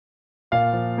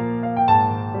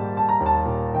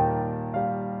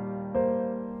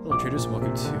traders,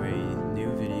 welcome to a new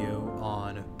video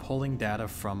on pulling data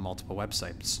from multiple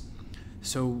websites.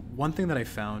 So one thing that I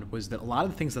found was that a lot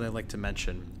of the things that I like to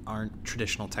mention aren't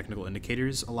traditional technical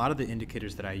indicators. A lot of the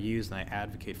indicators that I use and I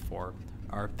advocate for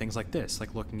are things like this,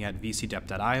 like looking at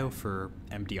vcdepth.io for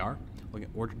MDR, looking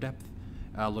at order depth,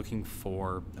 looking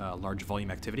for large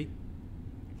volume activity,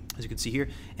 as you can see here.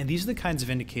 And these are the kinds of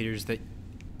indicators that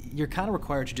you're kind of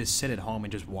required to just sit at home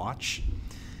and just watch.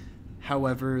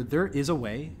 However, there is a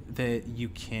way that you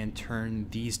can turn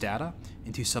these data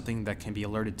into something that can be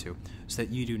alerted to, so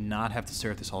that you do not have to stare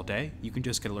at this all day. You can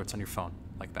just get alerts on your phone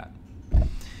like that.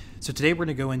 So today we're going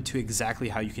to go into exactly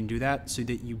how you can do that so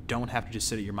that you don't have to just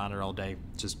sit at your monitor all day,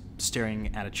 just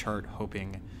staring at a chart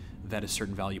hoping that a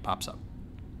certain value pops up.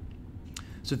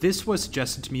 So this was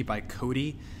suggested to me by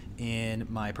Cody in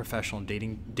my professional day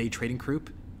trading group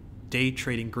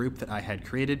that I had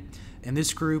created. And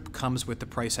this group comes with the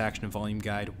price action and volume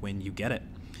guide when you get it.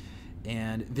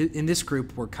 And in this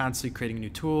group, we're constantly creating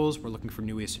new tools. We're looking for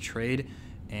new ways to trade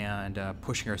and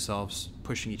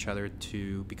pushing each other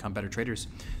to become better traders.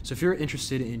 So if you're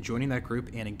interested in joining that group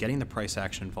and in getting the price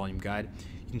action and volume guide,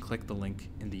 you can click the link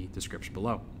in the description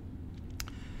below.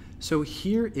 So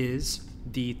here is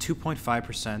the 2.5%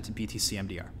 BTC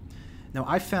MDR. Now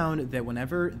I found that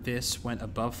whenever this went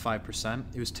above 5%,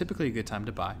 it was typically a good time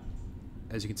to buy,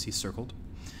 as you can see circled.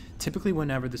 Typically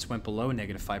whenever this went below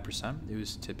 -5%, it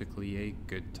was typically a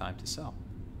good time to sell.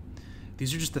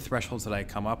 These are just the thresholds that I had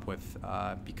come up with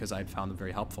because I had found them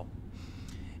very helpful.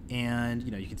 And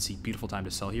you can see beautiful time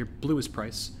to sell here. Blue is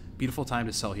price, beautiful time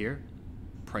to sell here.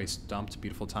 Price dumped,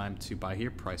 beautiful time to buy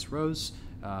here. Price rose.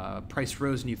 Price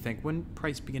rose, and you think, wouldn't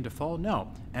price begin to fall?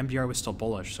 No, MDR was still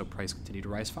bullish, so price continued to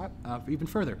rise even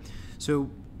further. So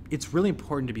it's really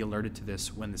important to be alerted to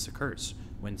this when this occurs,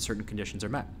 when certain conditions are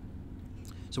met.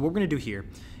 So what we're going to do here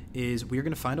is we're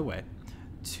going to find a way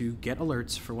to get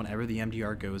alerts for whenever the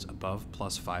MDR goes above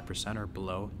 +5% or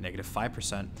below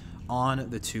 -5% on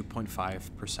the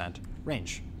 2.5%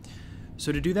 range.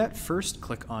 So to do that, first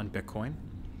click on Bitcoin.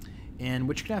 And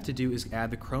what you're going to have to do is add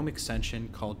the Chrome extension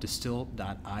called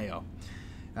distill.io.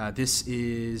 This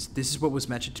is what was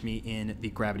mentioned to me in the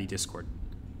Gravity Discord.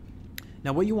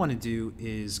 Now what you want to do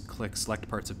is click Select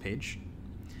Parts of Page.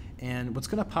 And what's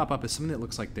going to pop up is something that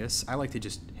looks like this. I like to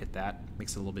just hit that.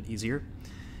 Makes it a little bit easier.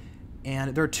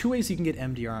 And there are two ways you can get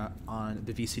MDR on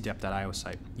the vcdepth.io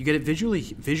site. You get it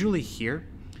visually here,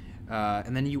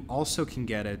 and then you also can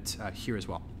get it here as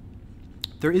well.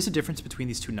 There is a difference between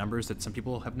these two numbers that some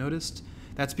people have noticed.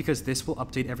 That's because this will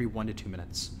update every 1 to 2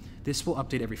 minutes. This will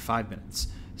update every 5 minutes.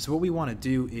 So what we want to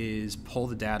do is pull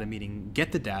the data, meaning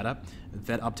get the data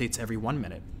that updates every 1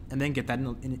 minute, and then get that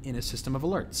in a system of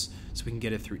alerts. So we can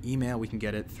get it through email, we can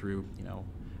get it through,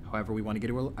 however we want to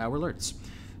get our alerts.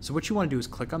 So what you want to do is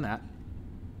click on that.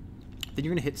 Then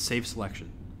you're going to hit Save Selection.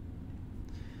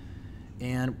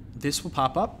 And this will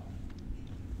pop up.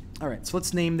 All right, so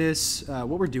let's name this.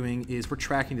 What we're doing is we're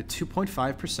tracking the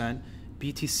 2.5%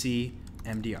 BTC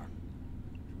MDR.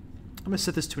 I'm going to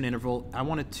set this to an interval. I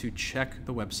want it to check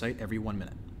the website every 1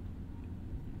 minute.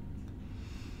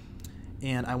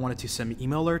 And I want it to send me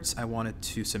email alerts. I want it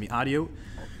to send me audio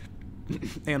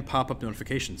and pop-up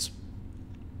notifications,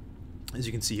 as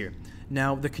you can see here.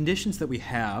 Now, the conditions that we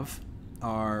have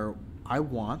are, you're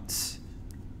going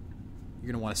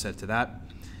to want to set it to that.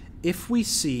 If we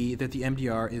see that the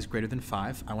MDR is greater than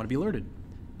 5, I want to be alerted.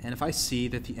 And if I see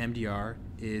that the MDR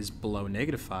is below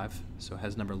 -5, so it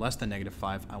has a number less than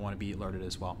 -5, I want to be alerted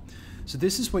as well. So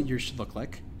this is what yours should look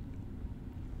like.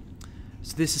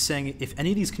 So this is saying if any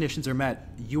of these conditions are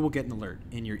met, you will get an alert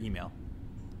in your email,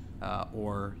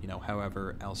 or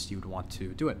however else you would want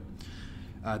to do it.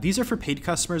 These are for paid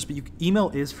customers, but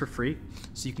email is for free,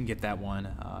 so you can get that one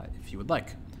if you would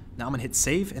like. Now I'm going to hit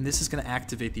save, and this is going to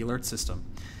activate the alert system.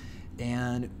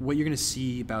 And what you're going to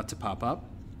see about to pop up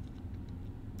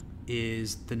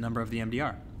is the number of the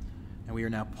MDR. And we are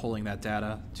now pulling that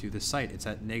data to the site. It's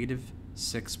at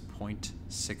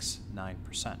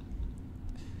 -6.69%,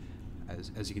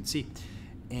 as you can see.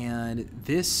 And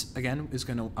this, again, is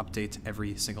going to update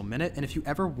every single minute. And if you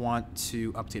ever want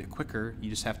to update it quicker,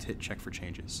 you just have to hit check for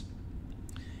changes.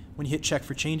 When you hit check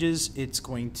for changes, it's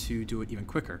going to do it even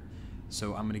quicker.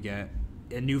 So I'm going to get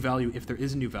a new value, if there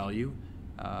is a new value,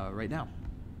 right now.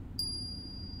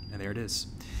 And there it is.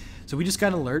 So we just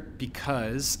got an alert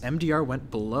because MDR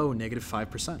went below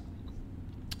 -5%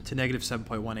 to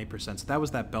 -7.18%. So that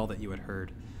was that bell that you had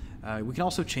heard. We can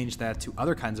also change that to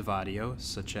other kinds of audio,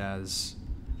 such as,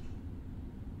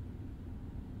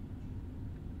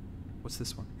 what's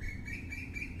this one?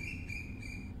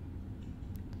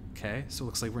 Okay, so it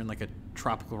looks like we're in like a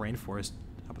tropical rainforest.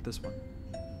 How about this one?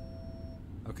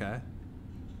 Okay.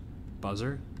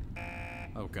 Buzzer.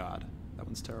 Oh god, that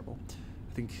one's terrible.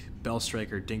 I think Bell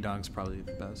Strike or Ding Dong's probably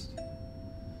the best.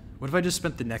 What if I just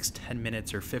spent the next 10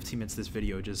 minutes or 15 minutes of this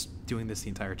video just doing this the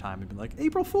entire time and been like,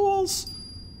 April Fools!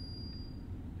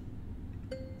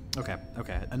 Okay,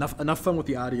 okay. Enough fun with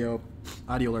the audio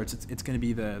alerts. It's going to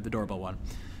be the doorbell one.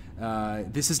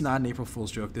 This is not an April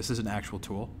Fool's joke. This is an actual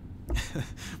tool.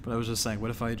 But I was just saying,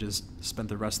 what if I just spent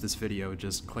the rest of this video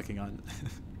just clicking on...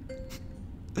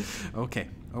 Okay,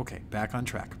 back on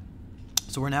track.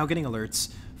 So we're now getting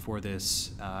alerts for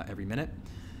this every minute.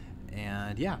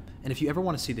 And yeah, and if you ever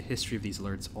want to see the history of these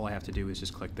alerts, all I have to do is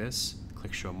just click this,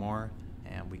 click show more,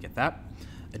 and we get that.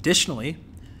 Additionally,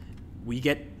 we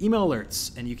get email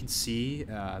alerts, and you can see,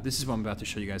 this is what I'm about to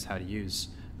show you guys how to use.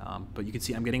 But you can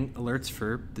see I'm getting alerts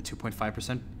for the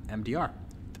 2.5% MDR,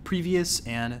 the previous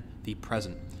and the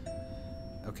present.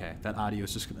 Okay, that audio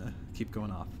is just gonna keep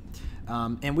going off.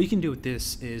 And what you can do with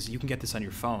this is you can get this on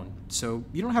your phone. So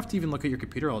you don't have to even look at your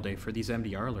computer all day for these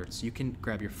MDR alerts. You can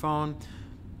grab your phone,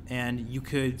 and you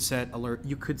could set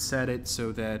it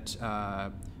so that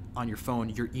on your phone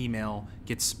your email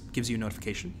gives you a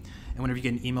notification. And whenever you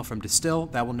get an email from Distill,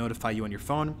 that will notify you on your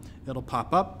phone. It'll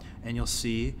pop up, and you'll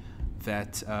see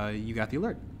that you got the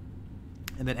alert.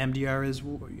 And that MDR is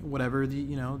whatever the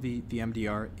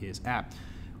MDR is at.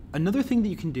 Another thing that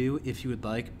you can do if you would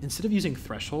like, instead of using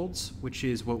thresholds, which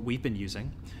is what we've been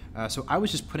using, so I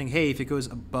was just putting, hey, if it goes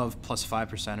above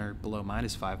 +5% or below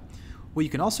 -5, what you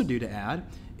can also do to add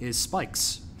is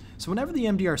spikes. So whenever the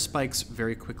MDR spikes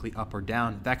very quickly up or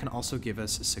down, that can also give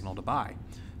us a signal to buy.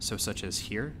 So such as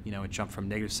here, it jumped from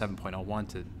 -7.01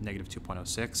 to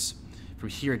 -2.06. From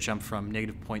here, it jumped from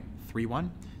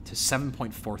 -0.31 to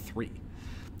 7.43.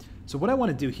 So what I want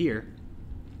to do here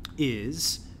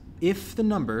is, if the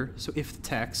number, so if the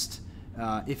text,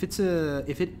 if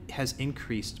it has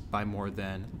increased by more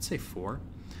than, let's say 4,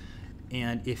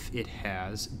 and if it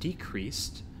has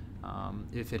decreased,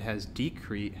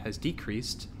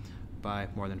 decreased by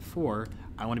more than 4,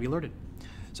 I want to be alerted.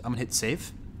 So I'm gonna hit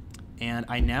save, and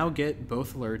I now get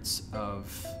both alerts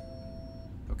of.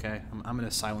 Okay, I'm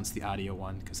gonna silence the audio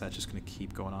one because that's just gonna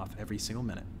keep going off every single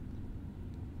minute.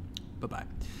 Bye-bye.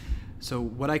 So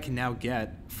what I can now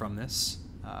get from this,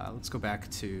 let's go back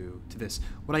to this.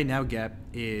 What I now get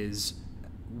is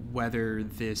whether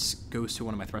this goes to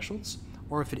one of my thresholds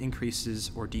or if it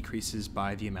increases or decreases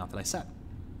by the amount that I set.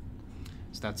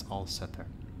 So that's all set there.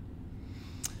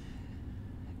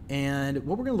 And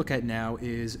what we're gonna look at now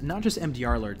is not just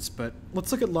MDR alerts, but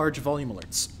let's look at large volume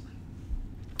alerts.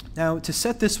 Now, to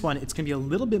set this one, it's going to be a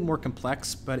little bit more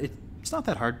complex, but it's not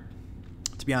that hard,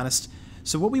 to be honest.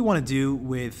 So what we want to do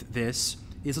with this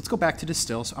is, let's go back to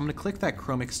Distill. So I'm going to click that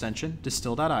Chrome extension,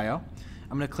 distill.io.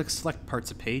 I'm going to click Select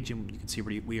Parts of Page, and you can see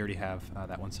we already have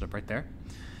that one set up right there.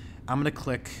 I'm going to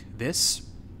click this,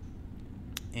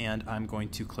 and I'm going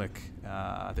to click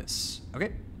this.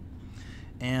 Okay.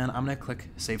 And I'm going to click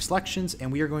Save Selections,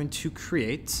 and we are going to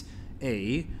create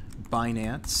a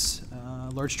Binance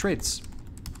large trades.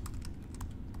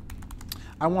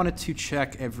 I want it to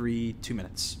check every 2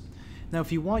 minutes. Now,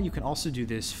 if you want, you can also do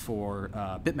this for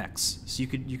BitMEX. So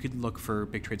you could look for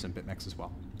big trades on BitMEX as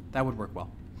well. That would work well.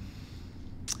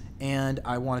 And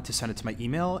I wanted to send it to my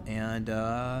email, and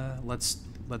let's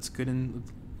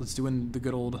do in the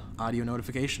good old audio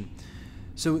notification.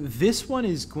 So this one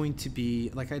is going to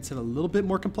be, like I said, a little bit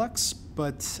more complex,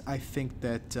 but I think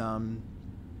that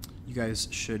you guys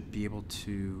should be able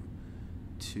to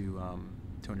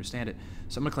understand it.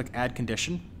 So I'm going to click Add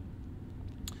Condition.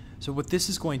 So what this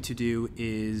is going to do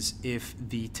is, if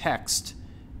the text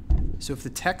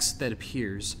that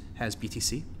appears has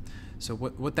BTC, so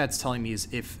what that's telling me is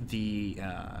if the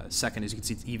second, as you can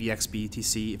see, it's EVX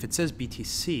BTC. If it says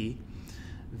BTC,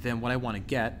 then what I want to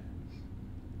get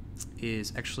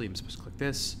is, actually I'm supposed to click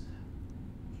this.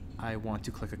 I want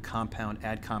to click a compound,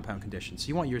 add compound condition. So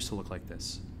you want yours to look like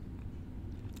this.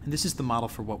 And this is the model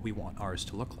for what we want ours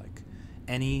to look like.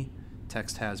 Any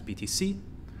text has BTC,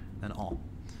 then all.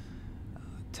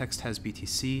 Text has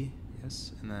BTC,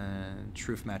 yes, and then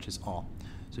truth matches all.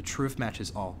 So truth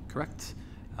matches all, correct?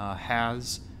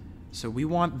 So we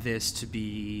want this to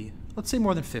be, let's say,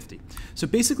 more than 50. So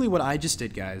basically what I just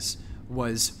did, guys,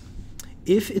 was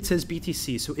if it says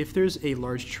BTC, so if there's a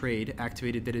large trade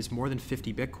activated that is more than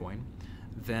 50 Bitcoin,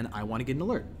 then I want to get an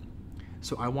alert.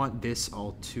 So I want this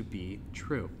all to be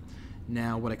true.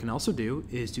 Now, what I can also do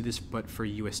is do this, but for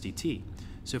USDT.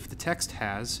 So if the text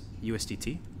has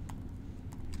USDT,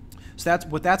 so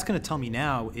that's going to tell me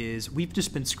now is we've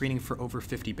just been screening for over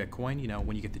 50 Bitcoin,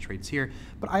 when you get the trades here.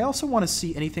 But I also want to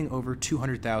see anything over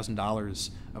 $200,000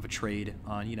 of a trade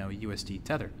on, USD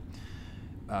Tether.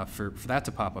 for that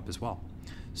to pop up as well.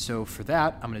 So for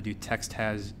that, I'm going to do text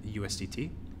has USDT,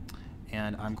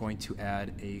 and I'm going to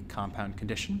add a compound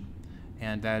condition,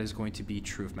 and that is going to be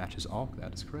true if matches all.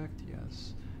 That is correct,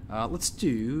 yes. Let's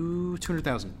do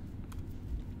 200,000.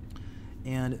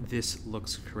 And this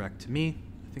looks correct to me.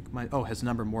 I think has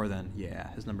number more than, yeah,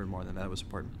 has number more than, that was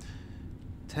important.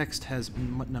 Text has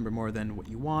number more than what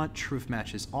you want. True if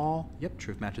matches all. Yep,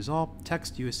 true if matches all.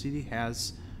 Text USDT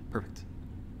has, perfect.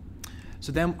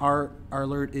 So then our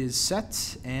alert is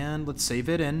set, and let's save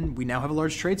it, and we now have a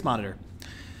large trades monitor.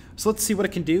 So let's see what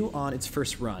it can do on its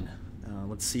first run.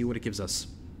 Let's see what it gives us.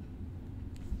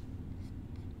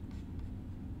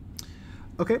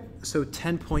 Okay, so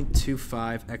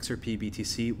 10.25 XRP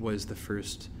BTC was the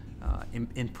first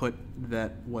input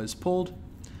that was pulled.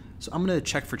 So I'm going to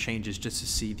check for changes just to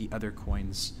see the other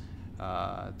coins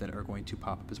that are going to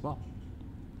pop up as well.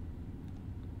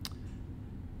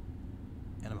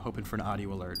 And I'm hoping for an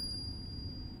audio alert.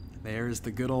 There's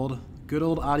the good old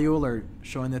audio alert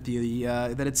showing that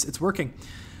that it's working.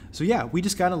 So yeah, we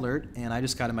just got an alert, and I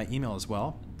just got in my email as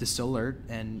well, Distill alert.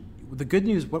 And the good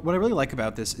news, what I really like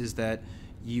about this is that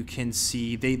you can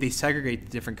see they segregate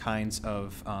the different kinds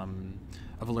of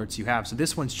alerts you have. So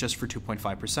this one's just for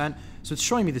 2.5%. So it's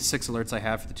showing me the 6 alerts I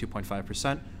have for the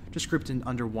 2.5%, just grouped in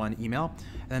under one email.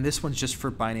 And then this one's just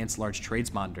for Binance Large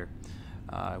Trades Monitor.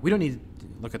 We don't need to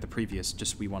look at the previous,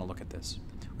 just we want to look at this.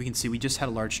 We can see we just had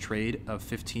a large trade of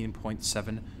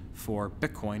 15.74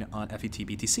 Bitcoin on FET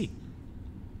BTC.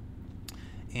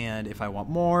 And if I want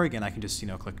more, again, I can just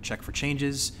click check for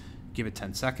changes, give it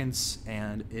 10 seconds,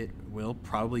 and it will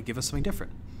probably give us something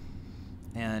different.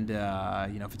 And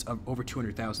if it's over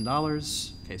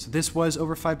 $200,000, okay, so this was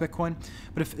over 5 Bitcoin.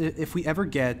 But if we ever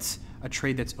get a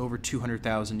trade that's over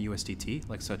 200,000 USDT,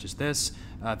 like such as this,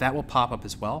 that will pop up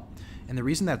as well. And the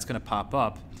reason that's going to pop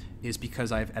up is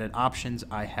because I've added options.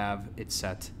 I have it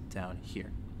set down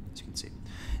here, as you can see.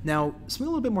 Now, something a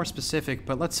little bit more specific,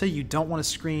 but let's say you don't want to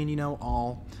screen,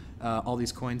 all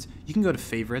these coins. You can go to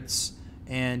favorites,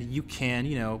 and you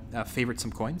can, favorite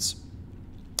some coins.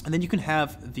 And then you can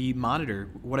have the monitor,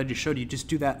 what I just showed you, just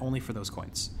do that only for those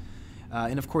coins.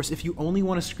 And of course, if you only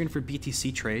want to screen for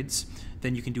BTC trades,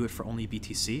 then you can do it for only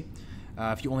BTC.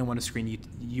 If you only want to screen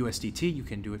USDT, you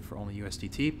can do it for only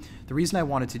USDT. The reason I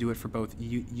wanted to do it for both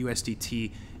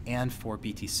USDT and for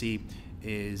BTC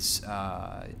is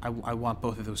I want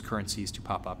both of those currencies to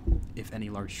pop up if any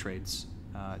large trades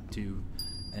do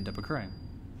end up occurring.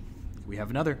 We have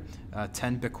another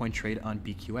 10 Bitcoin trade on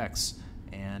BQX,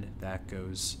 and that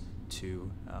goes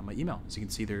to my email. So you can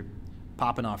see they're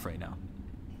popping off right now.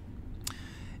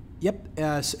 Yep,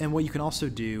 and what you can also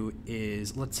do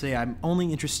is, let's say I'm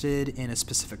only interested in a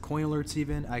specific coin alerts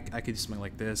even. I could do something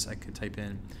like this. I could type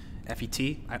in FET.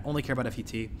 I only care about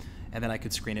FET, and then I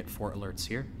could screen it for alerts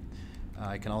here.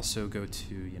 I can also go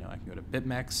to, I can go to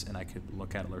BitMEX, and I could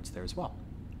look at alerts there as well.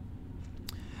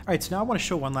 All right, so now I want to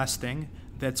show one last thing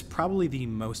that's probably the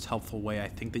most helpful way I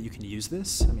think that you can use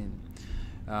this.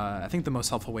 I think the most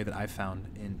helpful way that I've found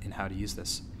in how to use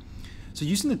this. So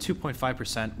using the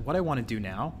 2.5%, what I want to do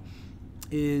now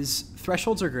is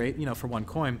thresholds are great, for one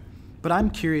coin, but I'm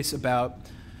curious about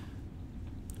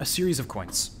a series of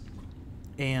coins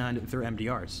and their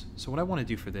MDRs. So what I want to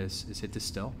do for this is hit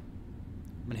distill.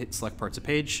 I'm going to hit select parts of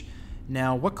page.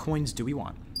 Now, what coins do we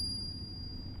want?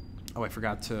 Oh, I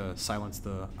forgot to silence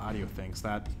the audio things.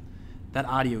 That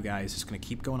audio guy is just going to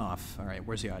keep going off. All right,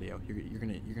 where's the audio? You're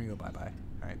gonna go bye-bye.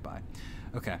 All right, bye.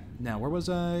 Okay, now where was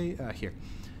I? Here.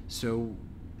 So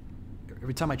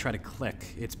every time I try to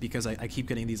click, it's because I keep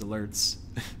getting these alerts.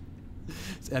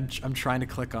 I'm trying to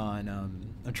click on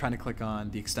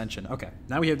the extension. Okay,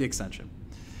 now we have the extension.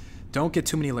 Don't get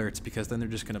too many alerts because then they're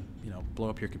just gonna blow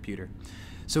up your computer.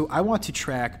 So I want to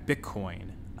track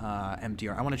Bitcoin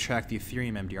MDR. I want to track the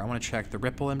Ethereum MDR. I want to track the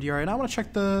Ripple MDR, and I want to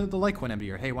check the Litecoin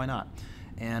MDR. Hey, why not?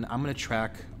 And I'm going to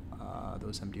track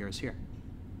those MDRs here,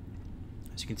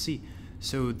 as you can see.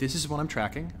 So this is what I'm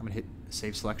tracking. I'm going to hit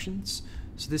Save Selections.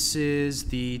 So this is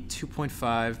the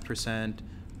 2.5%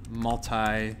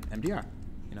 multi-MDR.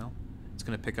 It's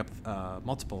going to pick up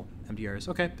multiple MDRs.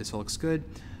 Okay, this all looks good.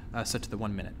 Set to the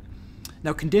 1 minute.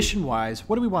 Now, condition-wise,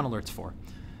 what do we want alerts for?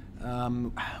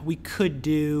 We could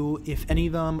do if any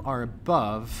of them are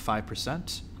above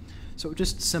 5%. So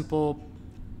just as simple,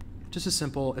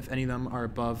 if any of them are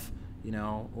above,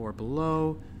 or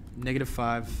below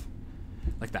 -5,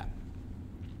 like that.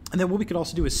 And then what we could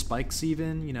also do is spikes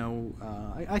even,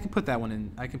 I can put that one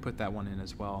in. I can put that one in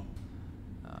as well.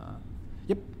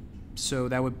 Yep. So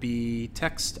that would be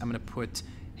text. I'm going to put,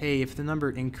 hey, if the number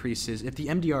increases, if the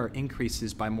MDR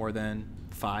increases by more than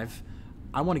 5,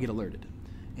 I want to get alerted.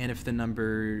 And if the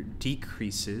number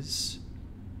decreases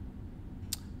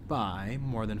by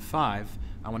more than 5,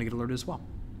 I want to get alerted as well.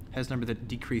 Has a number that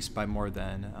decreased by more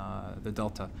than the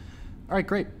delta. All right,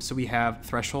 great. So we have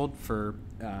threshold for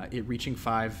it reaching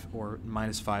 5 or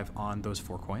 -5 on those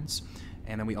 4 coins.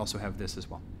 And then we also have this as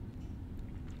well.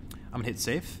 I'm going to hit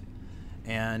save.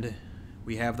 And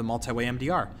we have the MultiWay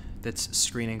MDR that's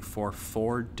screening for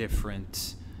 4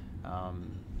 different... so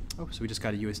we just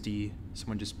got a USD.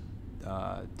 Someone just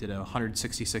did a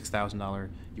 $166,000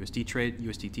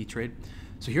 USDT trade.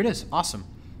 So here it is. Awesome.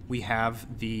 We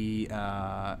have the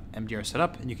MDR set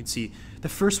up, and you can see the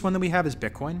first one that we have is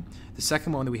Bitcoin. The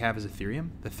second one that we have is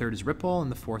Ethereum. The third is Ripple,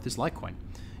 and the fourth is Litecoin.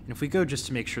 And if we go just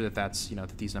to make sure that that's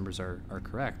that these numbers are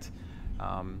correct,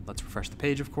 let's refresh the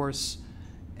page, of course,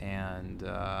 and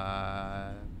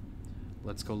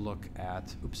let's go look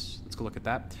at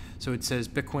that. So it says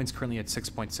Bitcoin's currently at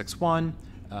 6.61,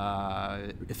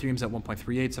 Ethereum's at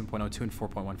 1.38, 7.02, and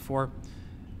 4.14.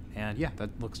 And yeah,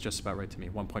 that looks just about right to me.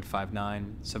 1.59,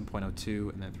 7.02,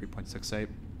 and then 3.68.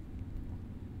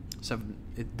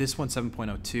 This one's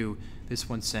 7.02. This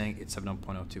one's saying it's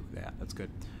 7.02. Yeah, that's good.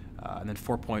 And then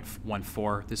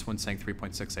 4.14. This one's saying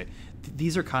 3.68.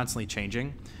 These are constantly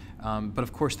changing. But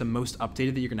of course, the most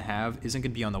updated that you're going to have isn't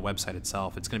going to be on the website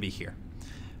itself. It's going to be here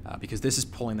because this is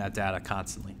pulling that data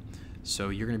constantly. So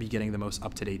you're going to be getting the most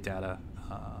up-to-date data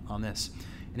on this.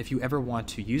 And if you ever want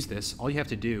to use this, all you have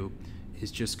to do is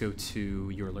just go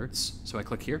to your alerts. So I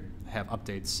click here, I have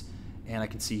updates, and I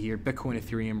can see here Bitcoin,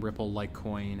 Ethereum, Ripple,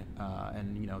 Litecoin,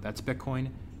 and that's Bitcoin,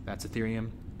 that's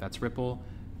Ethereum, that's Ripple,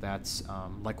 that's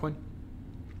Litecoin,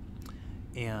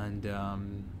 and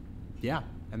yeah,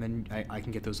 and then I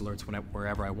can get those alerts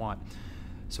wherever I want.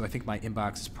 So I think my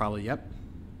inbox is probably, yep,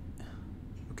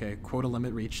 okay, quota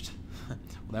limit reached. Well,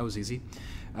 that was easy.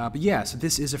 But yeah, so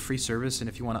this is a free service, and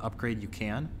if you want to upgrade, you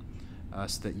can.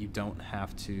 So that you don't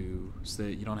have to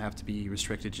be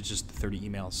restricted to just the 30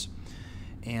 emails.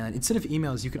 And instead of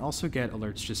emails, you can also get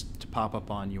alerts just to pop up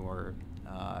on your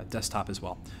desktop as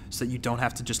well, so that you don't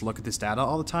have to just look at this data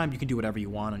all the time. You can do whatever you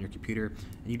want on your computer,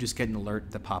 and you just get an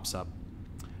alert that pops up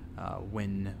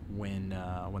when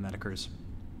that occurs.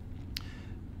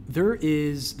 There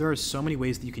are so many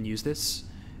ways that you can use this.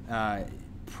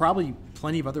 Probably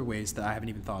plenty of other ways that I haven't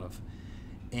even thought of.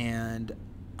 And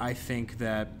I think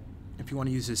that if you want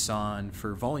to use this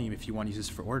for volume, if you want to use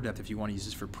this for order depth, if you want to use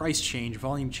this for price change,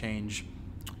 volume change,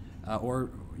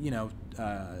 or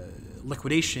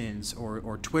liquidations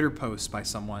or Twitter posts by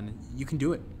someone, you can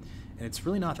do it. And it's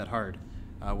really not that hard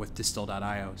with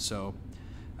Distill.io. So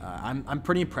I'm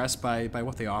pretty impressed by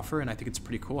what they offer, and I think it's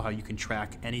pretty cool how you can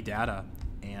track any data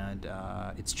and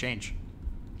its change.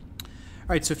 All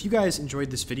right, so if you guys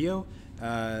enjoyed this video,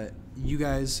 if you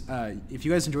guys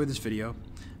enjoyed this video,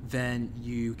 then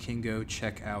you can go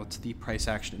check out the price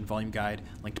action and volume guide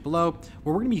linked below,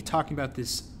 where we're going to be talking about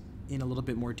this in a little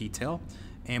bit more detail,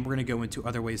 and we're going to go into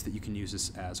other ways that you can use this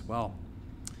as well.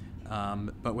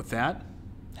 But with that,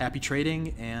 happy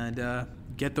trading, and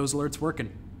get those alerts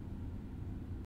working.